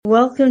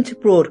Welcome to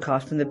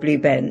Broadcast from the Blue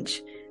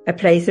Bench, a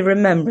place of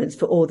remembrance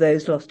for all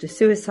those lost to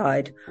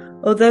suicide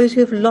or those who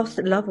have lost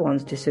loved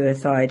ones to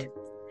suicide.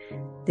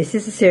 This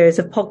is a series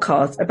of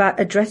podcasts about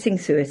addressing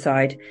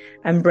suicide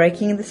and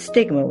breaking the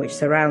stigma which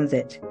surrounds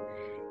it.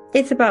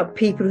 It's about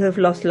people who have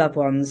lost loved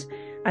ones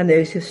and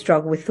those who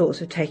struggle with thoughts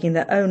of taking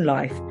their own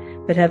life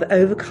but have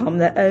overcome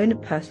their own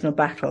personal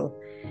battle.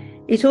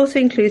 It also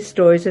includes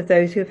stories of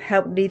those who have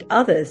helped lead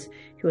others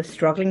who are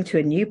struggling to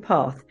a new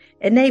path,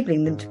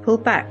 enabling them to pull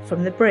back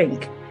from the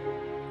brink.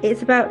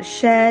 It's about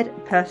shared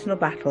personal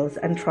battles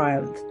and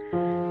triumphs.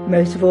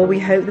 Most of all, we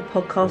hope the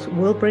podcast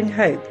will bring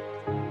hope.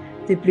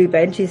 The Blue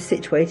Bench is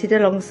situated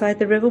alongside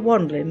the River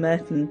Wandle in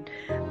Merton,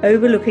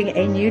 overlooking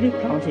a newly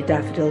planted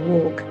daffodil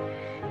walk.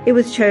 It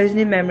was chosen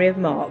in memory of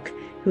Mark,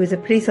 who was a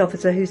police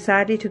officer who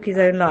sadly took his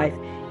own life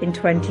in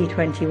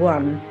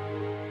 2021.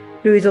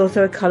 Blue is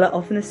also a colour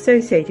often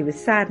associated with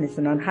sadness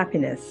and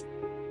unhappiness.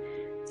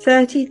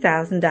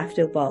 30,000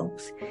 daffodil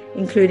bulbs,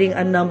 including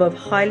a number of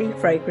highly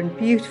fragrant,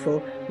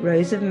 beautiful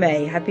Rose of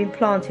May, have been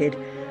planted,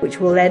 which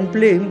will then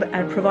bloom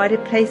and provide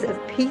a place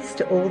of peace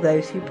to all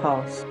those who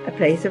pass, a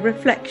place of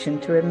reflection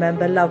to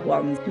remember loved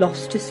ones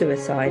lost to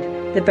suicide.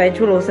 The bench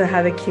will also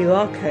have a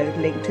QR code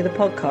linked to the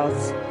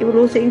podcasts. It will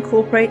also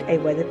incorporate a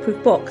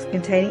weatherproof box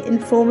containing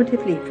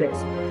informative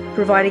leaflets,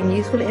 providing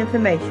useful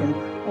information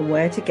on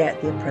where to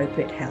get the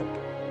appropriate help.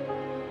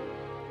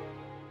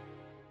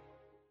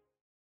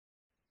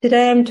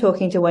 Today I'm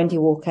talking to Wendy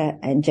Walker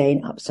and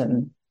Jane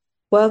Upson.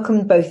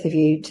 Welcome both of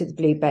you to the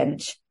Blue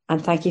Bench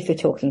and thank you for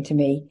talking to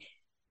me.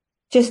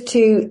 Just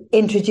to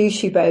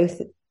introduce you both,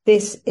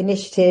 this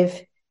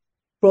initiative,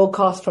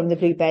 Broadcast from the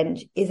Blue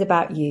Bench, is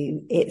about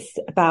you. It's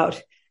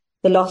about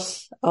the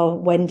loss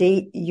of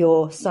Wendy,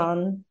 your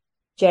son,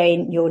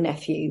 Jane, your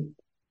nephew,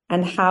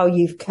 and how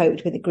you've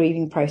coped with the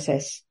grieving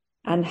process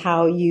and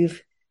how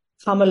you've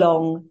come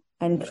along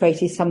and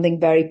created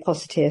something very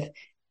positive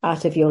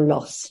out of your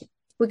loss.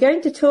 We're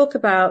going to talk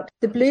about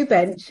the Blue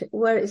Bench,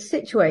 where it's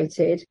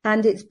situated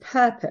and its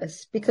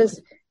purpose,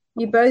 because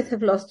you both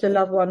have lost a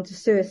loved one to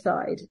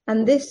suicide.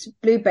 And this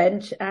Blue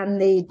Bench and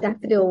the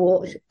daffodil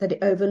walk that it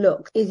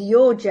overlooks is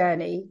your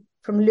journey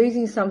from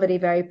losing somebody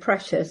very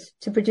precious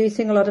to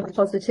producing a lot of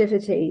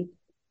positivity.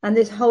 And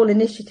this whole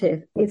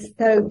initiative is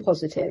so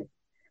positive.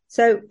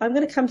 So I'm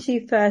going to come to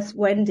you first,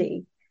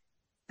 Wendy.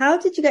 How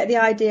did you get the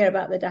idea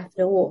about the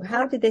daffodil walk?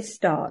 How did this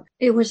start?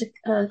 It was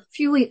a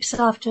few weeks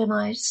after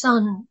my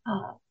son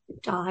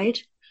died,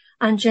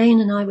 and Jane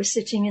and I were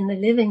sitting in the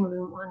living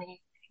room one evening,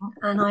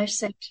 and I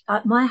said,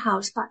 my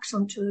house backs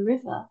onto a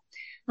river,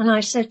 and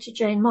I said to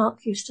Jane, Mark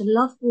used to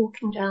love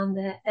walking down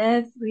there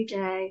every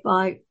day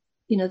by,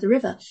 the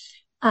river.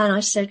 And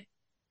I said,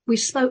 we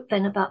spoke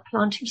then about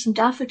planting some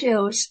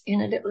daffodils in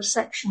a little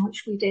section,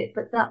 which we did,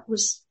 but that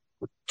was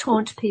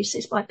torn to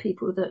pieces by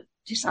people that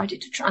decided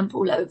to tramp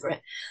all over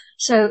it.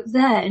 So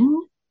then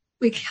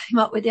we came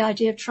up with the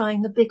idea of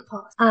trying the big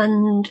path,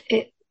 and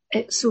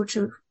it sort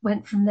of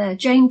went from there.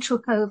 Jane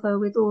took over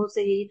with all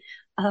the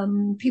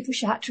people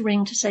she had to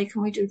ring to say,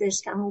 can we do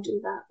this, can we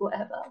do that,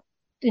 whatever,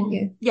 didn't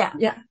you? Yeah.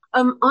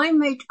 I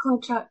made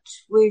contact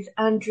with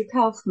Andrew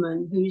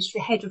Kaufman, who's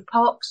the head of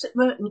parks at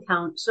Merton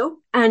Council,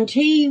 and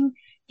he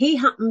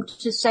happened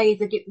to say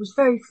that it was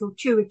very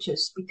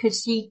fortuitous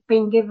because he'd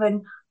been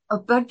given a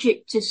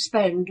budget to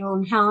spend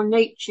on how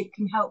nature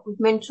can help with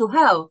mental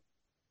health.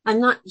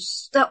 And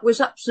that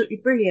was absolutely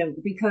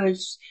brilliant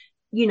because,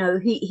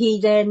 he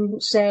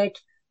then said,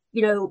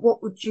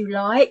 what would you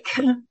like?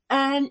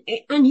 And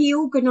he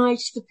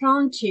organised the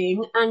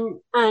planting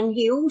and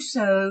he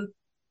also,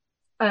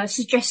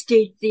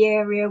 suggested the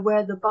area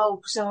where the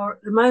bulbs are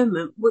at the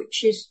moment,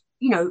 which is,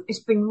 it's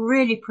been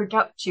really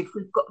productive.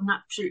 We've got an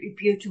absolutely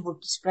beautiful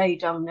display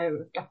down there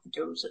of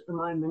daffodils at the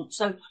moment.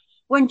 So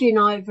Wendy and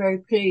I are very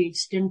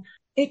pleased, and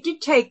it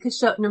did take a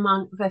certain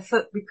amount of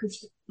effort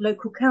because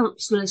local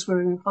councillors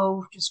were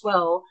involved as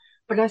well.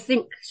 But I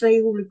think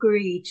they all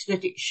agreed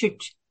that it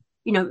should,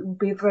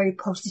 be a very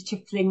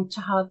positive thing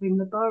to have in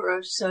the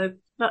borough. So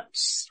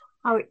that's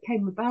how it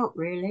came about,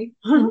 really.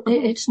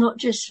 It's not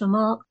just for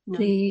Mark. No.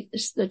 The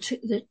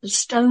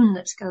stone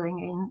that's going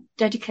in,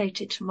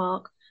 dedicated to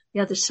Mark, the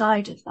other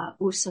side of that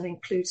also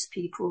includes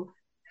people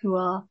who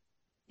are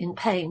in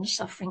pain,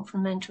 suffering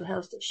from mental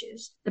health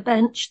issues. The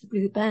bench, the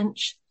Blue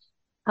Bench,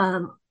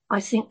 I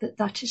think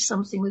that is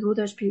something with all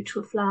those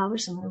beautiful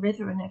flowers and the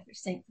river and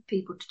everything for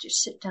people to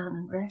just sit down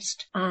and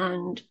rest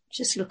and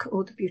just look at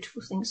all the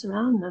beautiful things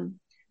around them.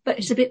 But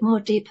it's a bit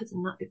more deeper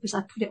than that because I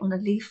put it on a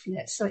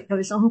leaflet, so it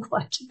goes on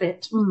quite a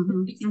bit.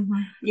 Mm-hmm.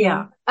 Mm-hmm.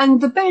 Yeah. And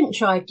the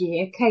bench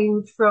idea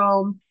came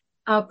from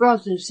our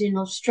brothers in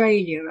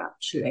Australia,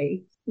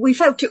 actually. We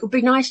felt it would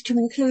be nice to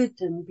include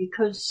them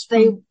because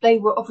they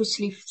were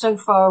obviously so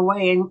far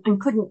away and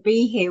couldn't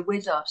be here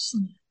with us.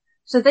 Mm.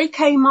 So they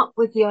came up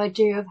with the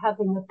idea of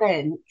having a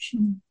bench,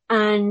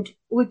 and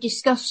we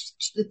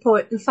discussed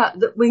the fact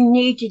that we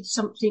needed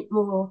something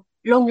more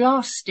long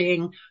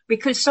lasting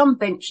because some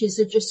benches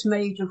are just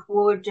made of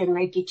wood and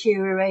they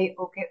deteriorate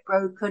or get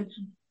broken.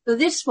 So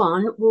this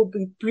one will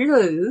be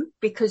blue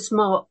because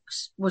Mark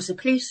was a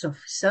police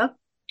officer,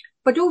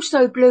 but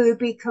also blue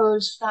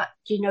because that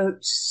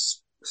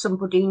denotes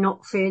somebody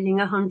not feeling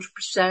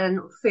 100%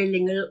 or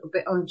feeling a little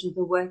bit under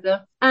the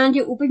weather. And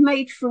it will be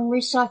made from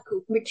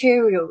recycled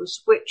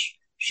materials, which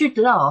should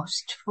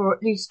last for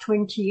at least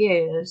 20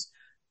 years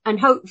and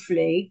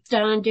hopefully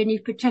stand any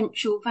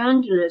potential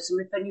vandalism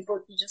if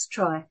anybody does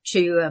try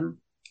to,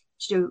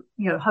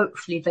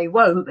 hopefully they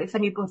won't, but if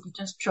anybody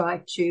does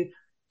try to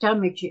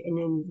damage it in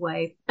any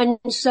way. And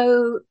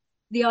so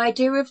the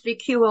idea of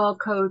the QR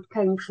code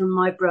came from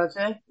my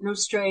brother in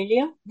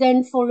Australia.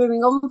 Then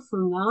following on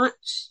from that,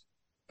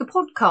 the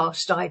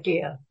podcast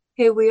idea.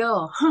 Here we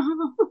are.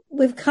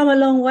 We've come a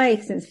long way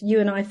since you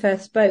and I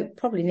first spoke,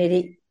 probably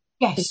nearly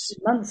Yes.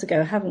 months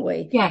ago, haven't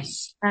we?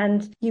 Yes.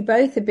 And you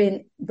both have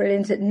been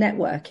brilliant at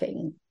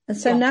networking. And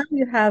so Yes. now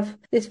you have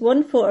this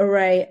wonderful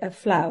array of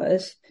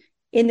flowers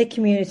in the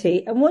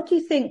community. And what do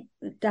you think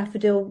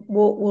Daffodil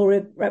will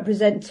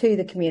represent to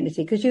the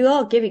community? Because you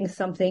are giving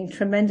something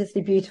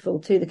tremendously beautiful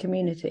to the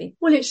community.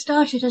 Well, it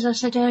started, as I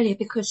said earlier,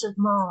 because of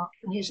Mark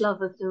and his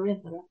love of the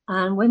river.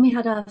 And when we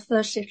had our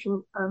first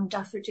little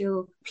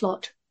daffodil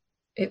plot,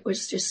 it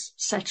was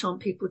just set on,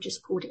 people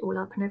just pulled it all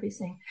up and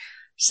everything.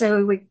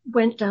 So we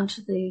went down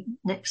to the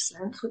next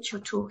length, which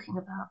you're talking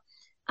about.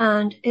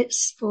 And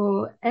it's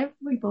for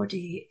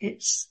everybody.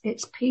 It's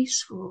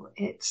peaceful.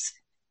 It's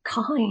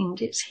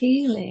kind. It's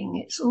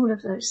healing. It's all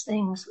of those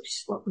things, which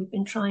is what we've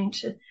been trying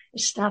to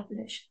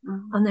establish.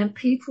 Mm-hmm. And then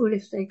people,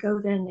 if they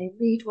go there and they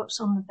read what's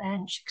on the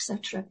bench,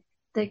 etc.,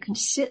 they can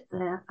sit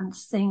there and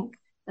think.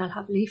 They'll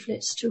have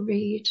leaflets to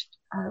read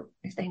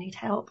if they need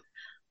help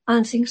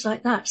and things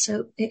like that.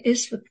 So it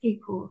is for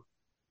people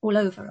all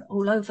over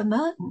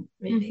Merton,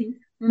 really.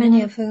 Mm-hmm.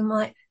 Many of whom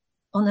might,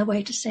 on their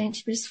way to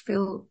Sainsbury's,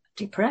 feel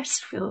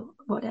depressed, feel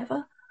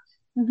whatever.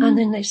 Mm-hmm. And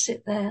then they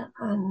sit there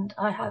and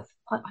I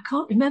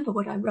can't remember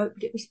what I wrote,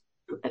 but it was,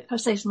 if I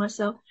say to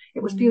myself,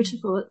 it was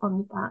beautiful on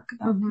the back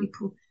about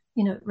people,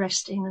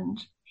 resting and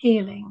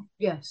healing.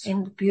 Yes.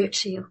 In the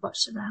beauty of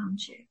what's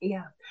around you.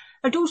 Yeah.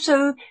 And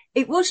also,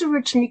 it was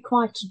originally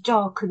quite a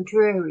dark and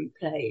dreary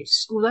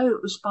place. Although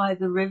it was by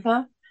the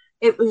river,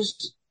 it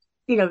was,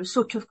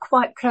 sort of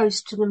quite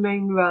close to the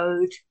main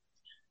road.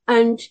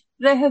 And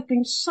there have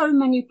been so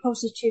many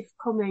positive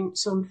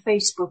comments on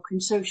Facebook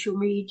and social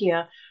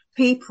media,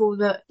 people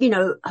that,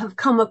 have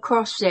come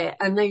across it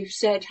and they've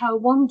said how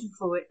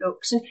wonderful it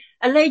looks. And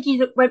a lady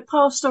that went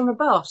past on a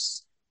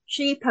bus,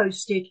 she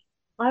posted,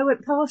 I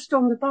went past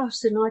on the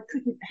bus and I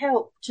couldn't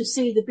help to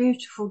see the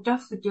beautiful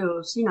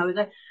daffodils.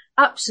 They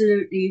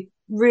absolutely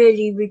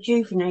really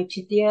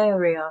rejuvenated the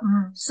area.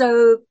 Mm.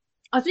 So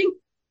I think,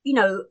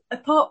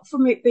 apart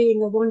from it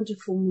being a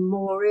wonderful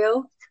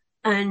memorial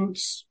and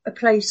a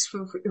place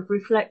for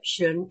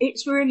reflection,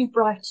 it's really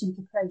brightened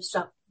the place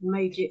up and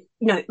made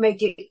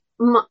it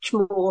much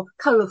more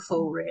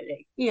colourful,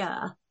 really.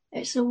 Yeah.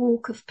 It's a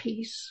walk of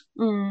peace,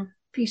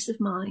 peace of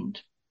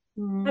mind.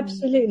 Mm.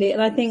 Absolutely.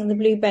 And I think the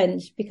blue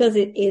bench, because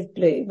it is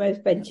blue,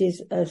 most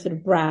benches are sort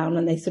of brown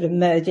and they sort of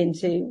merge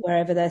into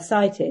wherever they're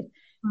sited.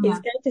 Yeah. It's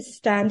going to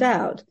stand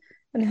out.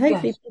 And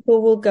hopefully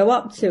people will go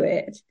up to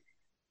it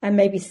and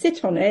maybe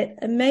sit on it,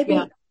 and maybe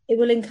it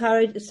will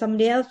encourage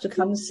somebody else to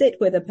come and sit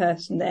with a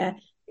person there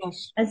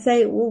and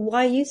say, well,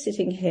 why are you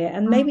sitting here?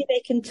 And maybe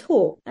they can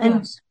talk.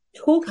 And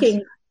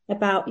talking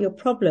about your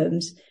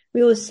problems,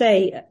 we always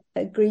say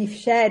a grief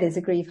shared is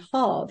a grief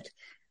halved.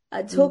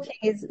 Talking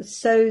is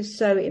so,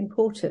 so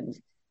important.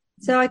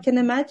 So I can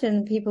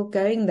imagine people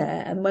going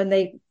there and when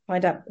they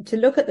find out to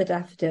look at the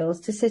daffodils,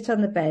 to sit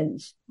on the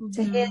bench,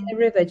 to hear the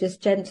river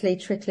just gently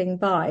trickling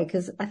by,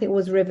 because I think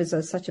always rivers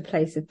are such a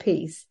place of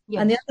peace.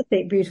 Yes. And the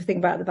other beautiful thing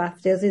about the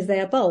daffodils is they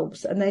are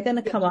bulbs and they're going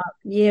to come up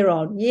year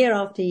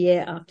after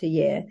year after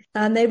year.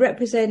 And they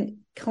represent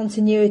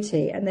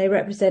continuity and they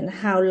represent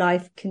how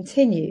life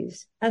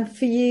continues. And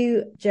for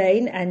you,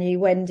 Jane, and you,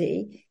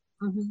 Wendy,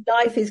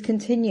 life is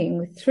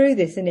continuing through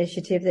this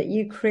initiative that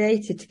you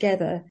created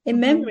together in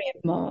memory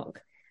of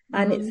Mark.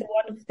 And it's a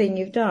wonderful thing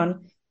you've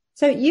done.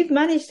 So you've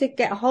managed to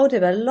get a hold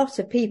of a lot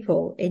of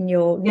people in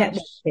your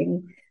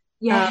networking.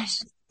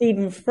 Yes.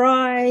 Stephen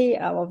Fry,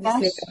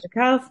 obviously Dr.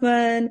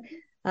 Kaufman,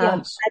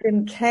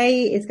 Adam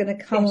Kay is going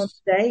to come on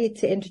today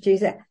to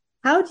introduce it.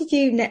 How did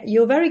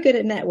you're very good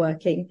at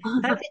networking.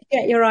 How did you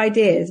get your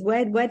ideas?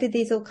 Where did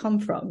these all come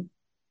from?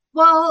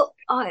 Well,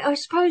 I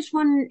suppose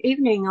one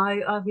evening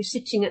I was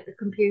sitting at the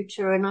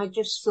computer and I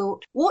just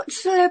thought, what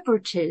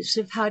celebrities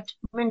have had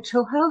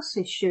mental health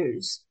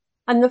issues?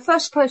 And the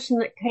first person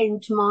that came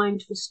to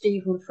mind was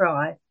Stephen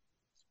Fry.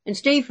 And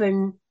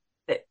Stephen,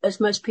 as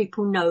most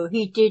people know,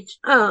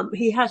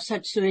 he has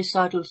had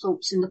suicidal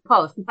thoughts in the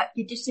past. In fact,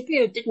 he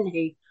disappeared, didn't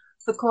he,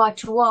 for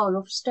quite a while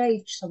off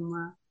stage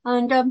somewhere.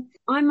 And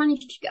I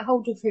managed to get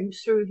hold of him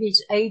through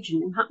his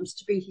agent, who happens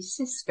to be his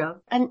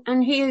sister,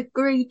 and he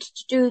agreed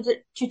to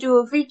do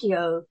a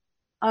video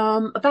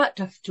about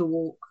Daffodil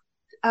Walk.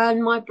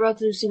 And my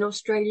brothers in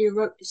Australia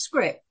wrote the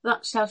script.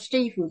 That's how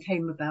Stephen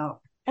came about.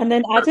 And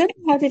then Adam,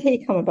 how did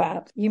he come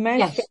about? You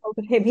managed to get hold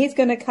of him. He's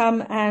going to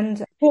come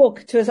and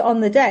talk to us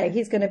on the day.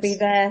 He's going to be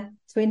there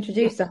to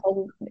introduce the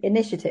whole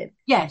initiative.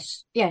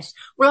 Yes.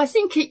 Well, I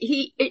think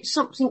it's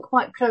something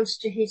quite close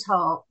to his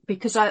heart,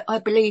 because I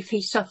believe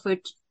he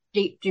suffered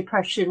deep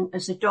depression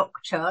as a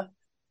doctor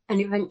and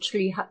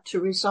eventually had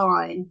to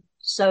resign.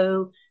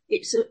 So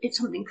it's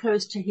something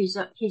close to his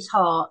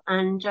heart.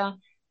 And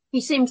he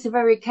seems a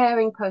very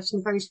caring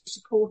person, very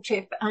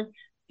supportive. And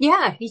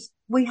yeah,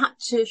 we had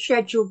to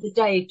schedule the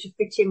day to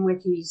fit in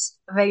with his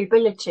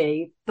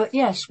availability. But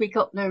yes, we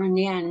got there in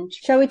the end.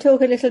 Shall we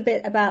talk a little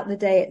bit about the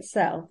day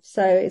itself?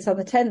 So it's on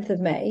the 10th of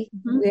May.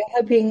 Mm-hmm. We're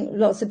hoping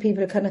lots of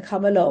people are going to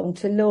come along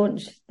to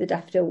launch the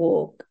Daffodil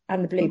Walk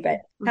and the Blue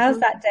Bench. Mm-hmm. How's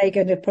that day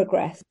going to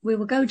progress? We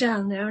will go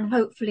down there and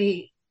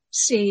hopefully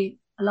see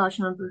a large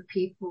number of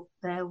people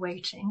there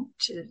waiting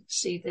to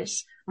see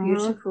this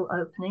beautiful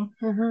opening.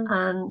 Mm-hmm.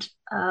 And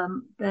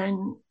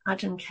then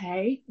Adam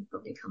Kay will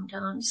probably come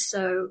down.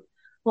 So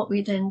what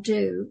we then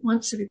do,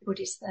 once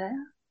everybody's there,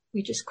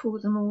 we just call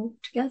them all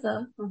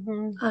together,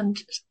 and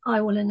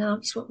I will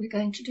announce what we're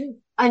going to do.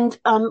 And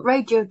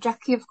Radio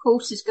Jackie, of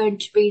course, is going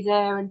to be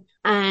there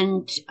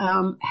and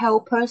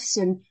help us.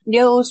 And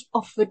Neil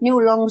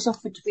Long's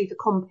offered to be the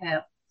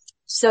compere.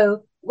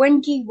 So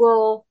Wendy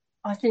will,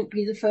 I think,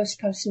 be the first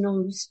person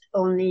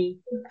on the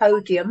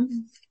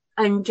podium,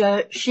 and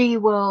she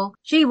will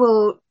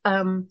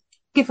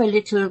give a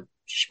little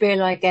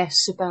spiel, I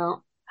guess,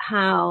 about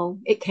how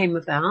it came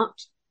about,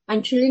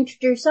 and she'll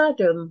introduce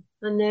Adam,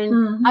 and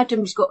then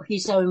Adam's got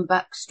his own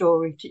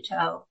backstory to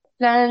tell.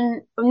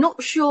 Then I'm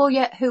not sure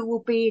yet who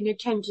will be in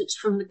attendance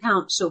from the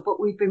council,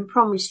 but we've been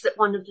promised that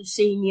one of the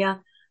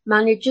senior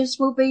managers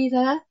will be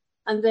there,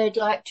 and they'd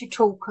like to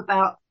talk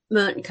about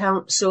Merton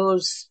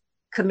Council's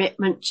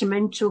commitment to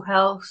mental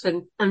health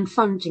and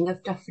funding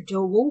of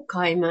Daffodil Walk,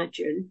 I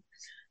imagine.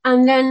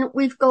 And then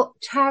we've got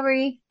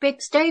Harry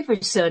Biggs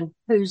Davison,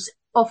 who's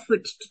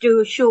offered to do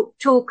a short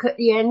talk at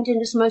the end,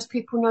 and as most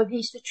people know,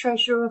 he's the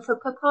treasurer for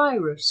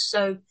Papyrus.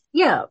 So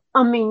yeah,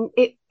 I mean,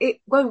 it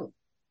won't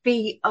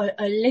be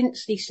a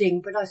lengthy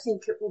thing, but I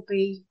think it will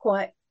be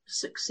quite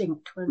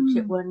succinct, won't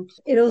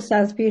it? It all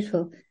sounds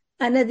beautiful.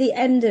 And at the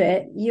end of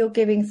it, you're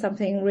giving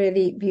something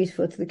really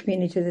beautiful to the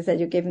community. As I said,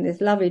 you're giving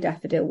this lovely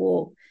Daffodil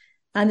Walk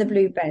and the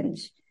Blue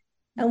Bench.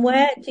 And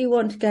where do you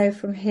want to go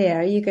from here?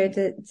 Are you going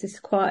to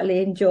just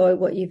quietly enjoy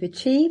what you've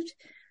achieved,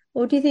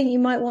 or do you think you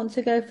might want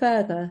to go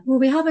further? Well,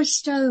 we have a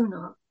stone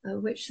up,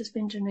 which has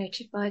been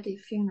donated by the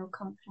funeral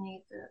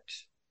company that,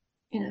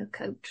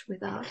 coped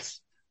with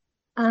us.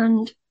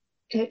 And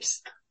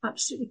it's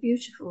absolutely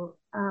beautiful.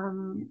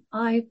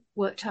 I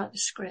worked out the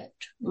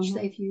script, which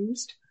they've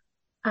used.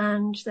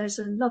 And there's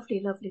a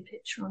lovely, lovely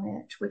picture on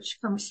it, which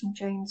comes from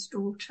Jane's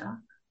daughter,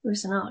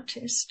 who's an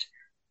artist.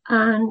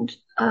 And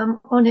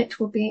on it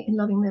will be in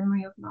loving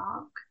memory of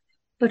Mark.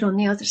 But on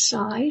the other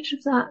side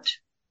of that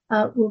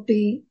will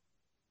be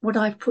what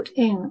I've put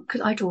in,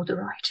 because I do all the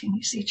writing,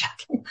 you see,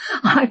 Jackie.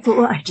 I put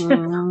what I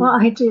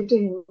did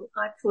in.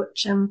 I put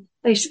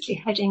basically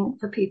heading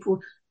for people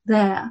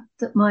there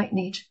that might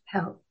need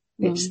help.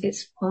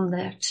 It's on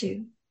there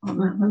too, on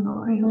that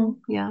memorial.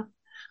 Yeah.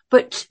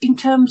 But in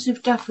terms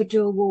of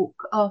Daffodil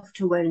Walk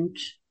afterward,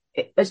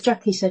 as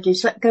Jackie said,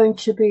 is that going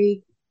to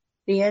be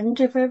the end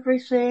of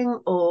everything,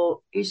 or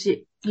is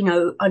it,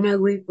 I know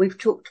we've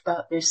talked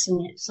about this,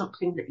 and it's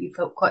something that you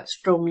felt quite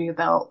strongly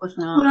about,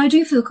 wasn't it? Well, I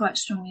do feel quite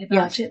strongly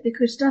about it,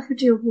 because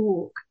Daffodil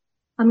Walk,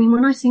 I mean,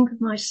 when I think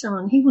of my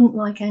son, he wouldn't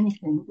like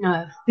anything.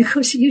 No.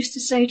 Because he used to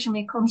say to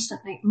me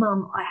constantly,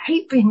 Mum, I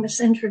hate being the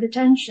centre of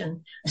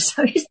attention.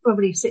 So he's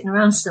probably sitting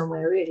around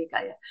somewhere, really,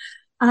 Gaia.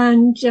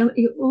 And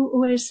he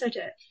always said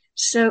it.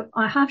 So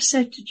I have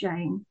said to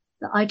Jane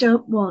that I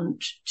don't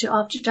want to,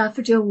 after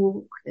Daffodil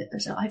Walk,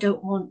 I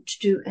don't want to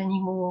do any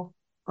more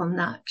on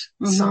that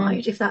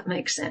side, if that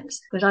makes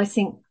sense. But I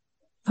think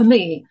for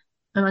me,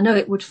 and I know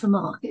it would for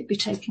Mark, it'd be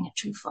taking it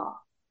too far.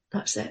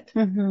 That's it.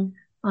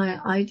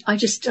 I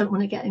just don't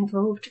want to get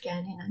involved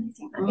again in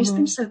anything. It's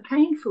been so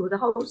painful, the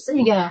whole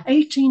thing.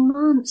 18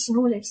 months and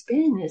all it's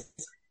been is,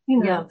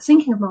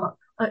 thinking of Mark,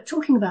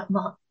 talking about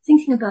Mark,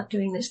 thinking about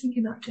doing this,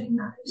 thinking about doing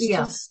that. It's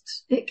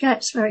just, it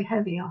gets very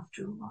heavy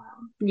after a while.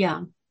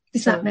 Yeah.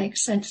 If that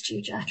makes sense to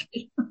you,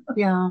 Jackie.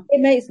 Yeah. It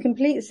makes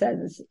complete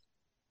sense.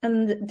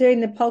 And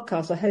doing the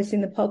podcast or hosting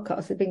the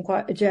podcast has been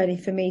quite a journey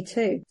for me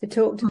too, to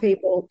talk to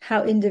people,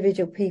 how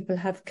individual people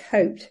have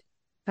coped,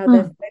 how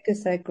they've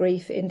focused their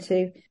grief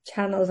into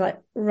channels like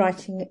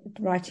writing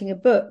a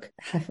book,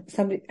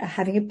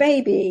 having a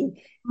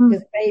baby,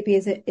 because a baby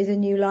is a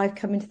new life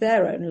coming to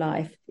their own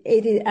life.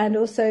 It is, and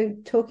also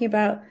talking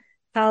about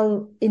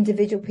how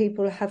individual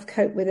people have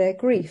coped with their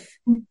grief.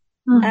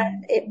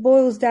 And it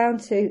boils down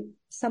to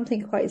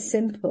something quite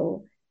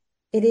simple.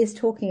 It is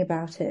talking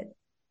about it.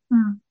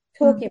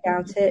 Talking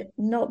about it,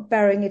 not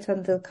burying it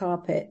under the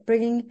carpet,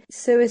 bringing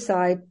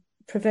suicide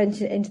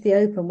prevention into the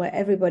open where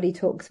everybody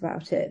talks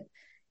about it.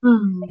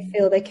 They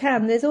feel they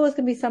can. There's always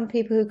going to be some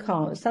people who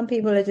can't. Some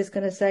people are just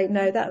going to say,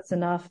 no, that's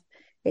enough.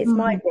 It's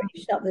my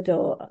grief. Shut the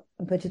door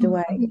and put it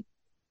away.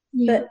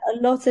 But a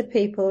lot of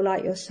people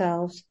like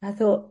yourselves, I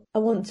thought, I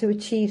want to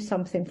achieve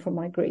something from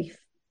my grief,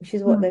 which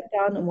is what they've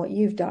done and what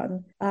you've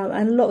done.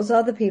 And lots of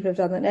other people have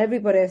done that. And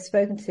everybody I've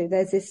spoken to,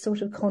 there's this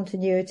sort of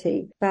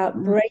continuity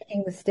about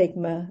breaking the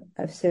stigma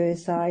of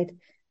suicide,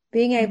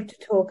 being able to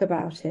talk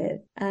about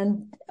it,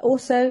 and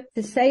also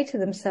to say to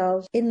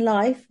themselves, in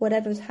life,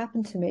 whatever's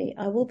happened to me,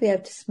 I will be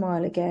able to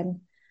smile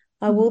again.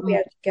 I will be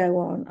able to go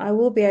on. I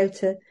will be able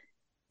to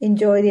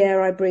enjoy the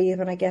air I breathe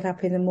when I get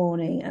up in the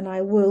morning, and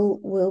I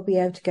will be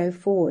able to go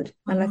forward.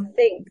 And I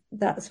think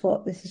that's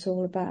what this is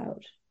all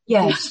about.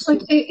 Yes,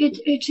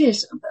 it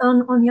is.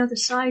 On the other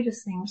side of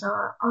things,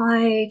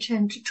 I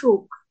tend to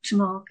talk to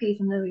Mark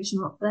even though he's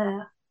not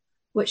there,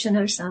 which I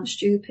know sounds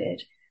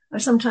stupid.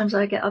 Sometimes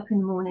I get up in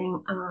the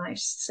morning and I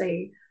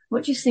say,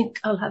 "What do you think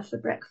I'll have for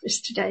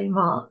breakfast today,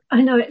 Mark?"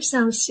 I know it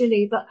sounds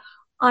silly, but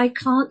I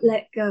can't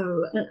let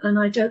go, and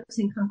I don't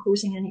think I'm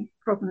causing any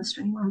problems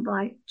to anyone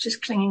by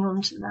just clinging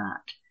on to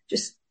that,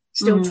 just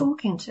still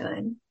talking to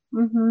him.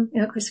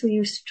 Because we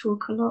used to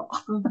talk a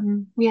lot.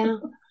 Yeah.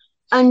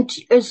 And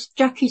as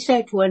Jackie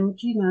said,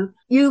 Wendy,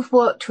 you've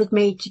worked with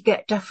me to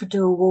get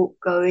Daffodil Walk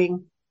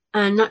going,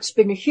 and that's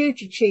been a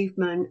huge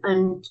achievement.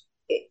 And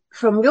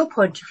from your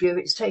point of view,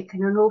 it's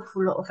taken an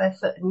awful lot of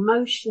effort and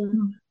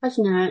emotion,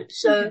 hasn't it?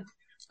 So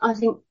I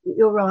think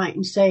you're right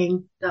in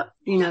saying that,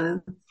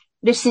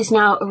 this is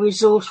now a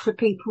resource for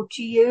people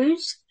to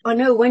use. I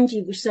know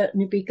Wendy will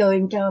certainly be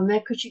going down there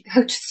because you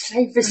go to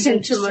the Save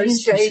Centre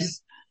most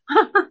days.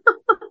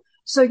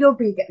 So you'll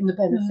be getting the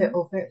benefit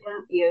of it,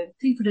 won't you?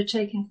 People are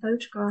taking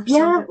photographs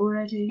of it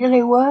already. Yeah,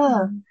 they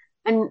were.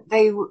 And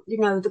they,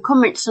 the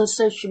comments on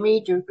social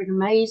media have been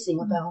amazing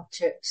about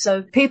it.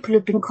 So people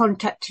have been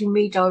contacting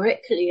me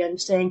directly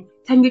and saying,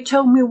 "Can you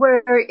tell me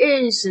where it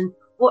is and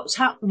what's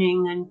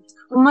happening?" And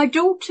my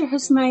daughter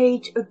has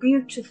made a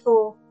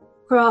beautiful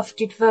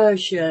crafted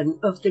version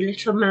of the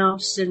little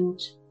mouse and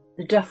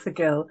the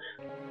daffodil.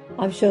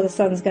 I'm sure the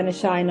sun's going to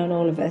shine on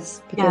all of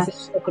us because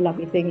it's such a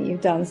lovely thing that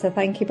you've done. So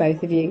thank you,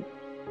 both of you.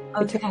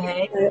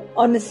 Okay. So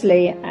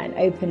honestly and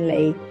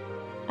openly.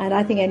 And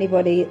I think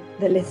anybody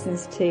that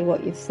listens to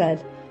what you've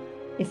said,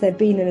 if they've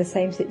been in the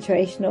same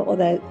situation or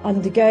they're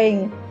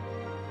undergoing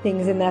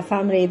things in their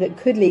family that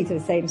could lead to the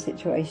same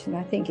situation,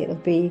 I think it'll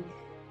be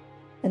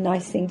a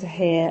nice thing to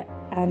hear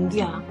and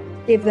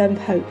give them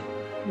hope,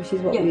 which is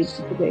what we need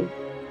to do.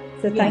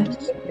 So thank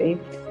you.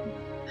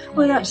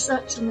 Well, that's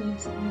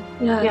amazing.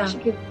 To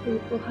give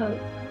people hope.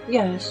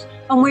 Yes,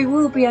 and we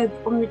will be able,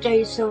 on the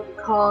days of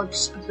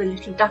cards of the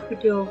little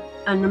daffodil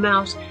and the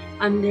mouse,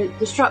 and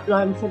the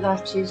strapline for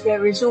that is,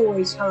 "There is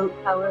always hope,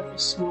 however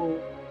small."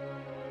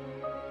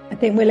 I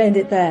think we'll end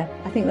it there.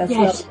 I think that's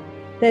lovely.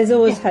 There's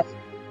always hope,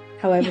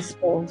 however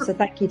small. So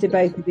thank you to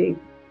both of you.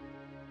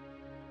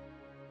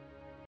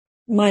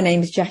 My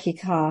name is Jackie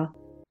Carr.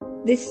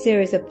 This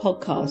series of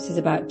podcasts is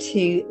about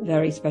two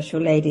very special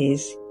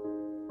ladies,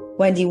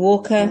 Wendy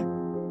Walker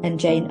and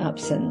Jane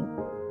Upson.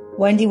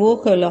 Wendy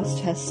Walker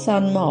lost her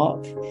son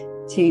Mark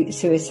to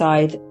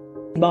suicide.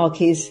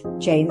 Mark is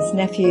Jane's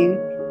nephew.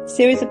 The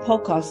series of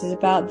podcasts is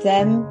about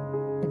them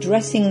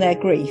addressing their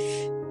grief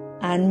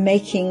and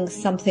making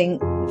something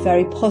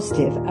very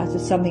positive out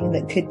of something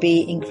that could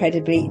be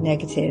incredibly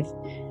negative.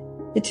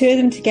 The two of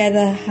them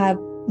together have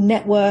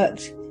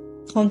networked,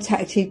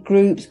 contacted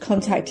groups,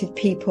 contacted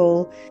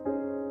people,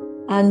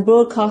 and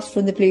Broadcast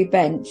from the Blue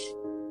Bench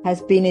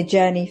has been a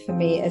journey for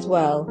me as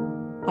well.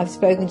 I've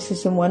spoken to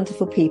some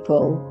wonderful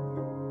people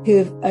who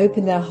have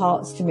opened their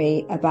hearts to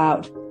me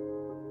about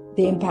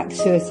the impact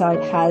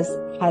suicide has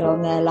had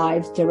on their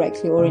lives,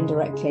 directly or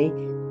indirectly.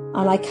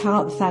 And I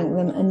can't thank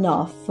them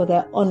enough for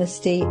their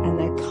honesty and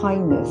their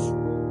kindness,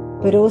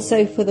 but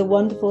also for the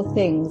wonderful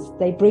things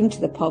they bring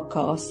to the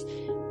podcast,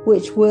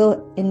 which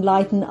will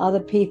enlighten other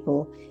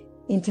people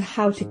into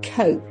how to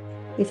cope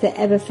if they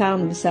ever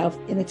found themselves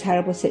in a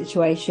terrible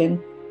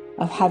situation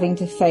of having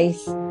to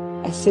face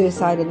a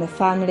suicide in the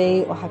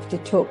family or have to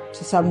talk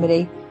to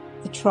somebody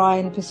to try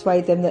and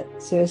persuade them that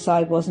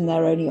suicide wasn't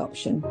their only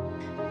option.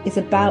 It's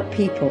about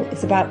people.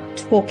 It's about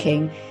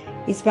talking.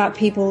 It's about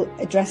people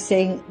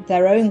addressing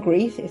their own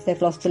grief if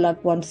they've lost a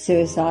loved one to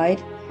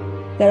suicide,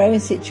 their own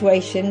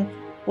situation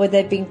where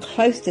they've been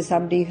close to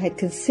somebody who had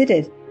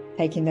considered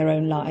taking their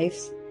own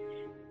lives,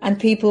 and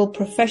people,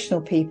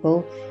 professional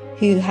people,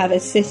 who have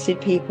assisted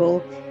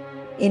people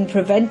in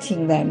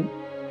preventing them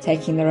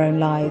taking their own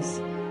lives.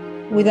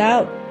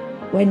 Without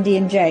Wendy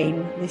and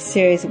Jane, this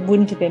series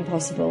wouldn't have been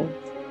possible.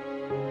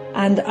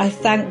 And I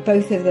thank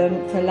both of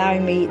them for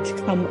allowing me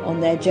to come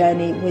on their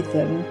journey with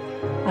them.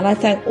 And I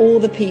thank all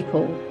the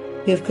people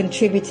who have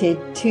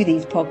contributed to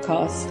these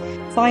podcasts.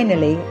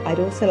 Finally, I'd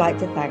also like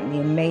to thank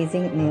the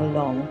amazing Neil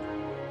Long,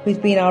 who's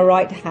been our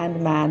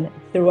right-hand man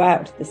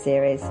throughout the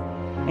series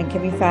and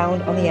can be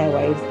found on the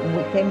airwaves on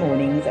weekday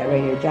mornings at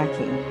Radio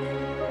Jackie,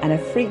 and a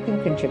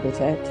frequent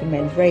contributor to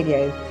Men's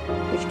Radio,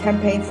 which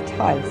campaigns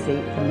tirelessly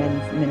for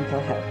men's mental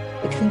health.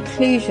 The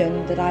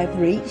conclusion that I've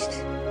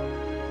reached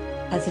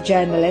as a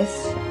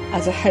journalist,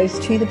 as a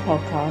host to the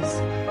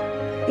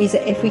podcast, is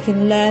that if we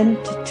can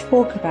learn to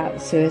talk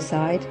about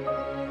suicide,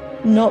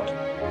 not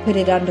put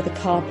it under the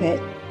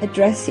carpet,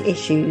 address the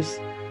issues,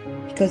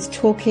 because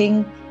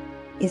talking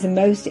is the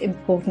most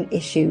important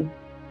issue.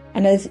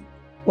 And as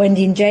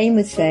Wendy and Jane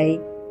would say,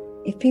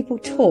 if people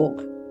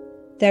talk,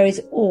 there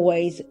is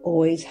always,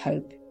 always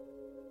hope.